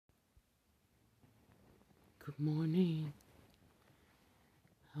Good morning.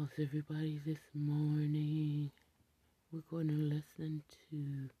 How's everybody this morning? We're going to listen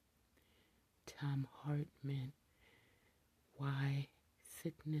to Tom Hartman, Why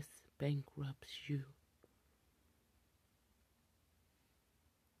Sickness Bankrupts You.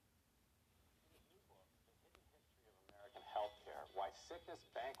 American healthcare, Why Sickness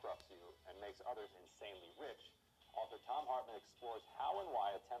Bankrupts You and Makes Others Insanely Rich, author Tom Hartman explores how and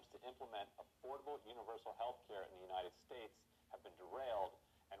why attempts to implement affordable universal healthcare in the United States have been derailed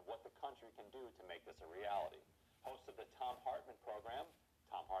and what the country can do to make this a reality. Host of the Tom Hartman program,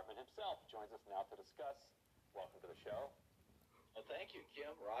 Tom Hartman himself joins us now to discuss. Welcome to the show. Well, thank you,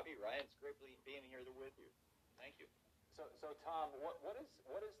 Kim, Robbie, Ryan. It's great being here with you. Thank you. So Tom, what is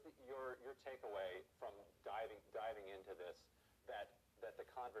your takeaway from diving into this that the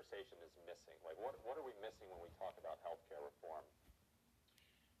conversation is missing? Like what are we missing when we talk about healthcare reform?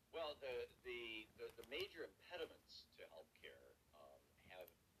 Well, the major impediments to healthcare have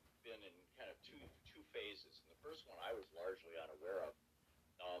been in kind of two phases. And the first one I was largely unaware of.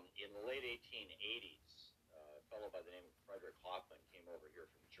 In the late 1880s, a fellow by the name of Frederick Hoffman came over here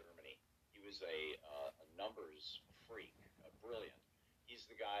from Germany. He was a numbers freak, brilliant. He's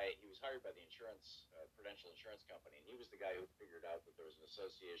the guy. He was hired by the Prudential Insurance Company, and he was the guy who figured out that there was an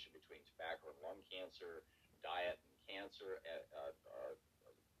association between tobacco and lung cancer, diet and cancer,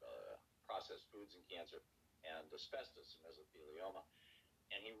 processed foods and cancer, and asbestos and mesothelioma.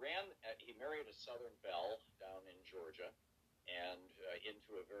 And he married a Southern belle down in Georgia, and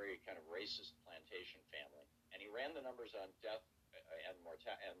into a very kind of racist plantation family. And he ran the numbers on death and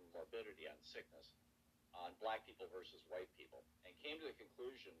morbidity, on sickness, on black people versus white people, and came to the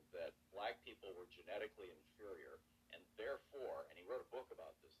conclusion that black people were genetically inferior, and therefore, and he wrote a book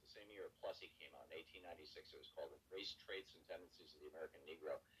about this the same year Plessy came out, in 1896. It was called Race, Traits, and Tendencies of the American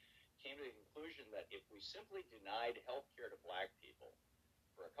Negro. Came to the conclusion that if we simply denied health care to black people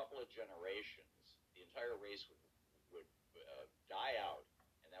for a couple of generations, the entire race would die out,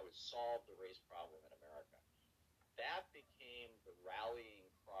 and that would solve the race problem in America. That became the rallying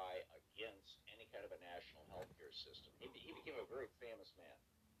cry against any kind of a national healthcare system. He became a very famous man,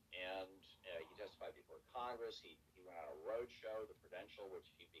 and he testified before Congress. He went on a road show, the Prudential, which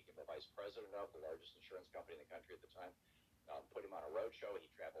he became the vice president of, the largest insurance company in the country at the time. Put him on a road show.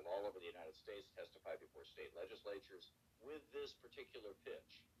 He traveled all over the United States, testified before state legislatures with this particular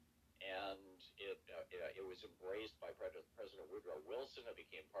pitch. And it was embraced by President Woodrow Wilson. It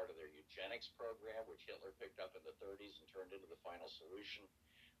became part of their eugenics program, which Hitler picked up in the 30s and turned into the final solution.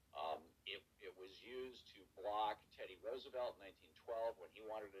 It was used to block Teddy Roosevelt in 1912 when he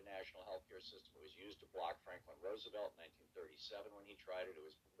wanted a national health care system. It was used to block Franklin Roosevelt in 1937 when he tried it. It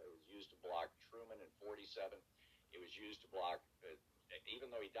was used to block Truman in 47. It was used to block,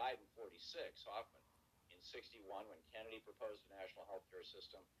 even though he died in 46, Hoffman, in 61 when Kennedy proposed a national health care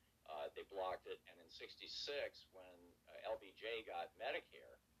system. They blocked it, and in 66, when LBJ got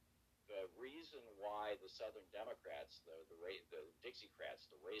Medicare, the reason why the Southern Democrats, the Dixiecrats,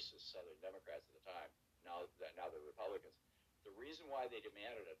 the racist Southern Democrats at the time, now they're Republicans, the reason why they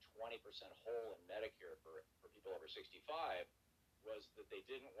demanded a 20% hole in Medicare for people over 65 was that they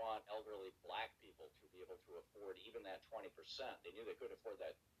didn't want elderly black people to be able to afford even that 20%. They knew they couldn't afford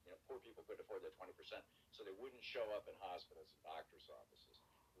that. Poor people couldn't afford that 20%, so they wouldn't show up in hospitals and doctors' offices.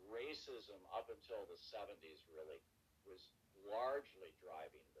 Racism up until the 70s really was largely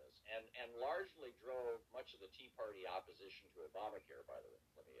driving this, and largely drove much of the Tea Party opposition to Obamacare, by the way,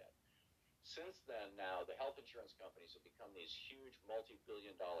 let me add. Since then, now, the health insurance companies have become these huge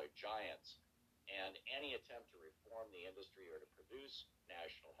multi-billion-dollar giants, and any attempt to reform the industry or to produce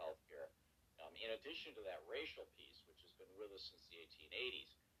national health care, in addition to that racial piece, which has been with us since the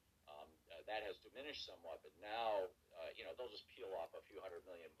 1880s, that has diminished somewhat, but now, they'll just peel off a few $100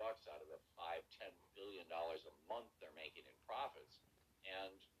 million out of the $5-10 billion a month they're making in profits,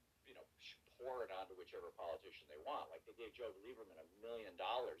 and pour it onto whichever politician they want. Like they gave Joe Lieberman $1 million,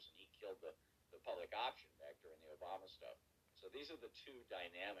 and he killed the public option back during the Obama stuff. So these are the two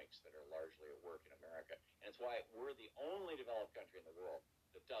dynamics that are largely at work in America, and it's why we're the only developed country in the world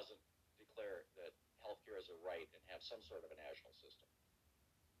that doesn't declare that healthcare is a right and have some sort of a national system.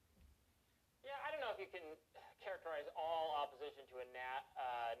 Yeah, I don't know if you can characterize all opposition to a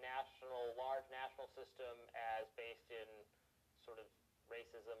large national system as based in sort of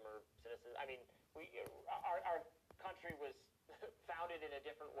racism or cynicism. I mean, our country was founded in a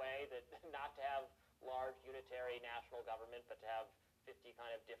different way, that not to have large unitary national government, but to have 50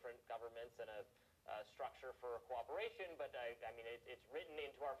 kind of different governments and a structure for cooperation. But I mean, it's written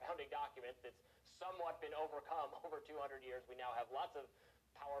into our founding document that's somewhat been overcome over 200 years. We now have lots of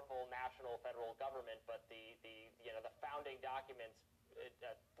powerful national federal government, but the founding documents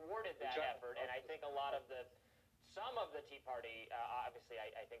thwarted that effort, and I think some of the Tea Party, obviously,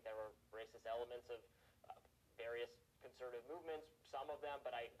 I think there were racist elements of various conservative movements, some of them,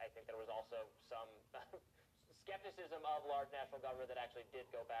 but I think there was also some skepticism of large national government that actually did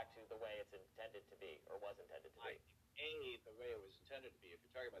go back to the way it's intended to be, or was intended to be. The way it was intended to be, if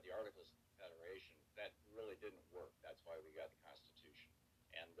you're talking about the Articles of Confederation, that really didn't work. That's why we got the Constitution.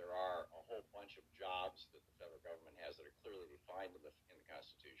 And there are a whole bunch of jobs that the federal government has that are clearly defined in the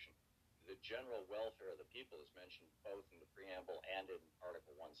Constitution. The general welfare of the people is mentioned both in the preamble and in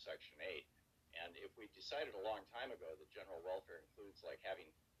Article 1, Section 8. And if we decided a long time ago that general welfare includes like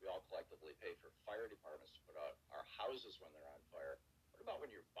we all collectively pay for fire departments to put out our houses when they're on fire, what about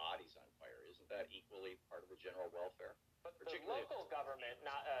when your body's on fire? Isn't that equally part of the general welfare? But the local government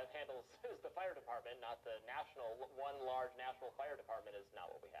handles the fire department, not the national. One large national fire department is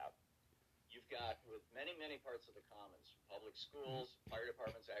not what we have. You've got, with many, many parts of the commons, public schools, fire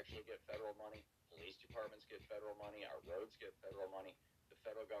departments actually get federal money, police departments get federal money, our roads get federal money. The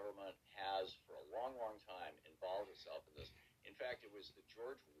federal government has, for a long, long time, involved itself in this. In fact, it was the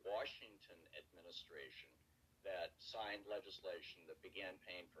George Washington administration that signed legislation that began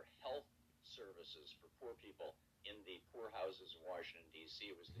paying for health services for poor people in the poorhouses in Washington, D.C.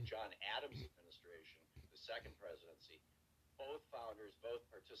 It was the John Adams administration, the second presidency. Both founders, both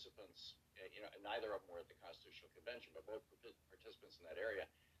participants, neither of them were at the Constitutional Convention, but both participants in that area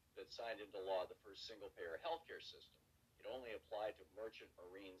that signed into law the first single-payer healthcare system. It only applied to merchant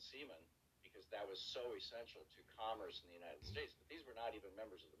marine seamen because that was so essential to commerce in the United States. But these were not even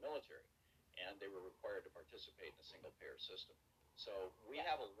members of the military, and they were required to participate in a single-payer system. So we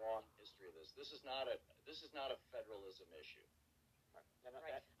have a long history of this. This is not a federalism issue.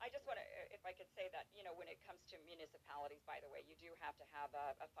 Right. I just want to, if I could say that, when it comes to municipalities, by the way, you do have to have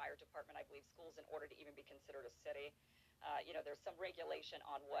a fire department, I believe, schools, in order to even be considered a city. There's some regulation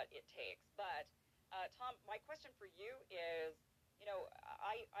on what it takes. But, Tom, my question for you is,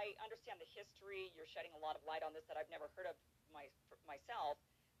 I understand the history. You're shedding a lot of light on this that I've never heard of myself.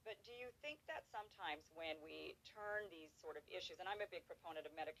 But do you think that sometimes when we turn these sort of issues, and I'm a big proponent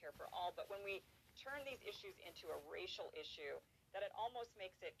of Medicare for All, but when we turn these issues into a racial issue, that it almost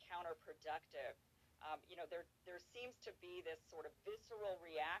makes it counterproductive? There seems to be this sort of visceral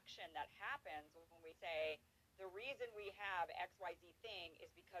reaction that happens when we say the reason we have XYZ thing is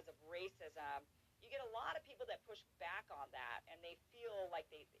because of racism. You get a lot of people that push back on that, and they feel like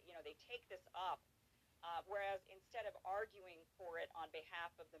they take this up. Whereas instead of arguing for it on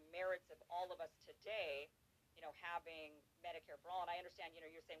behalf of the merits of all of us today, having Medicare for all, and I understand,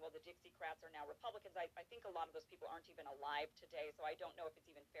 you're saying, well, the Dixiecrats are now Republicans. I think a lot of those people aren't even alive today, so I don't know if it's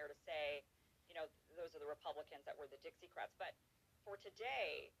even fair to say, those are the Republicans that were the Dixiecrats. But for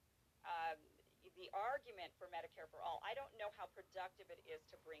today, the argument for Medicare for all, I don't know how productive it is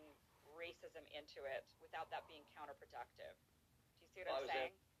to bring racism into it without that being counterproductive. Do you see what I'm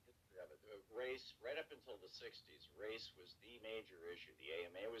saying? Race, right up until the 60s, race was the major issue. The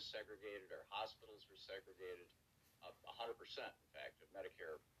AMA was segregated, our hospitals were segregated, 100%. In fact,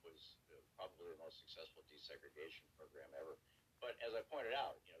 Medicare was probably the most successful desegregation program ever. But as I pointed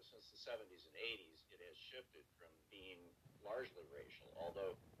out, since the 70s and 80s, it has shifted from being largely racial,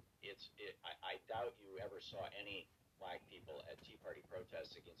 although I doubt you ever saw any black people at Tea Party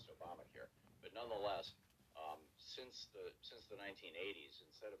protests against Obamacare. But nonetheless, since the 1980s,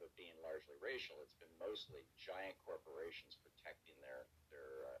 instead of it being largely racial, it's been mostly giant corporations protecting their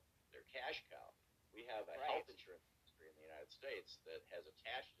cash cow. We have a health insurance industry in the United States that has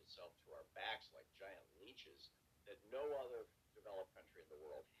attached itself to our backs like giant leeches that no other developed country in the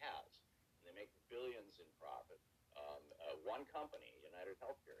world has. And they make billions in profit. One company, United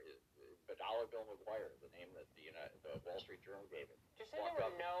Healthcare, Dollar Bill McGuire, the name that the Wall Street Journal gave it. Did you say there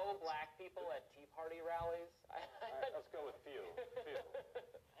were no black people at Tea Party rallies? Let's go with few. Few.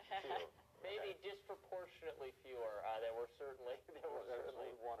 Maybe disproportionately fewer. There were certainly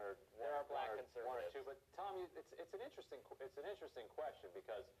one or there are black conservatives. One or two. But Tom, it's an interesting question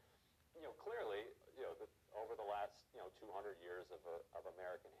because clearly over the last 200 years of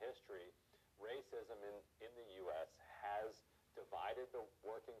American history, racism in the U.S. has divided the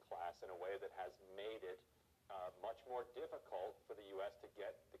working class in a way that has made it much more difficult for the U.S. to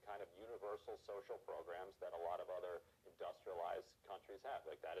get the kind of universal social programs that a lot of other industrialized countries have.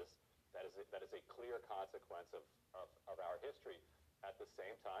 Like that is a clear consequence of our history. At the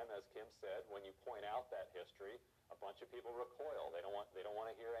same time, as Kim said, when you point out that history, a bunch of people recoil. They don't want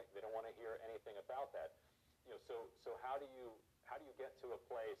to hear anything about that. So how do you get to a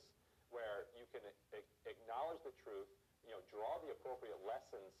place where you can acknowledge the truth, draw the appropriate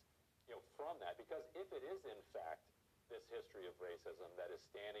lessons, from that. Because if it is, in fact, this history of racism that is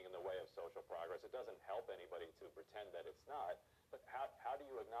standing in the way of social progress, it doesn't help anybody to pretend that it's not. But how do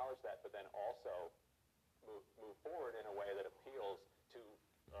you acknowledge that, but then also move forward in a way that appeals to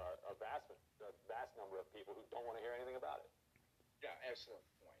a vast number of people who don't want to hear anything about it? Yeah, excellent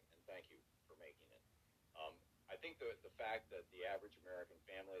point, and thank you for making it. I think the fact that the average American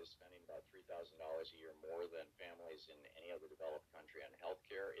family is spending about $3,000 a year more than families in any other developed country on health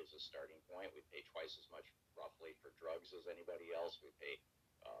care is a starting point. We pay twice as much, roughly, for drugs as anybody else. We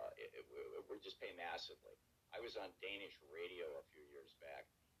just pay massively. I was on Danish radio a few years back,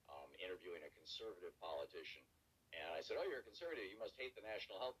 interviewing a conservative politician, and I said, "Oh, you're a conservative. You must hate the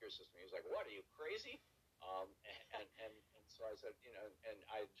national health care system." He was like, "What? Are you crazy?" And so I said, and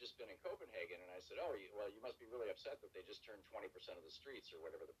I had just been in Copenhagen, and I said, "Oh, well, you must be really upset that they just turned 20% of the streets, or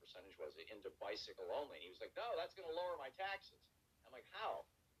whatever the percentage was, into bicycle only." And he was like, "No, that's going to lower my taxes." I'm like, "How?"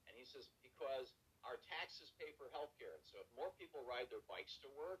 And he says, "Because our taxes pay for health care. And so if more people ride their bikes to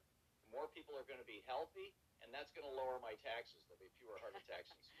work, more people are going to be healthy, and that's going to lower my taxes. There'll be fewer heart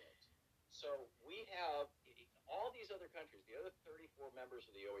attacks and strokes." So we have all these other countries, the other 34 members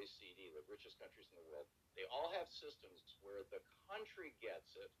of the OECD, the richest countries in the world, they all have systems where the country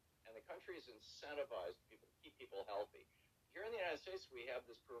gets it, and the country is incentivized to keep people healthy. Here in the United States, we have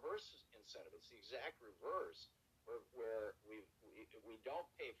this perverse incentive. It's the exact reverse, where we don't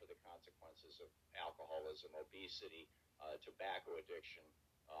pay for the consequences of alcoholism, obesity, tobacco addiction,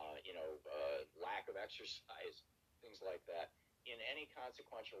 lack of exercise, things like that, in any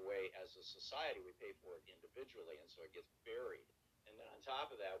consequential way. As a society, we pay for it individually, and so it gets buried. And then on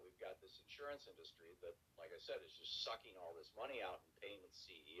top of that, we've got this insurance industry that, like I said, is just sucking all this money out and paying its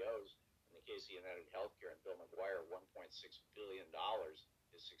CEOs. In the case of United Healthcare and Bill McGuire, $1.6 billion.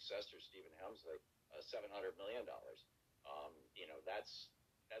 His successor, Stephen Hemsley, $700 million.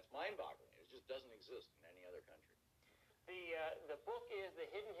 That's mind-boggling. It just doesn't exist in any other country. The book is The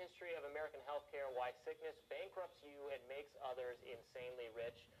Hidden History of American Healthcare: Why Sickness Bankrupts You and Makes Others Insanely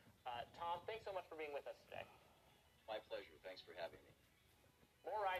Rich. Tom, thanks so much for being with us today. My pleasure. Thanks for having me. More Rise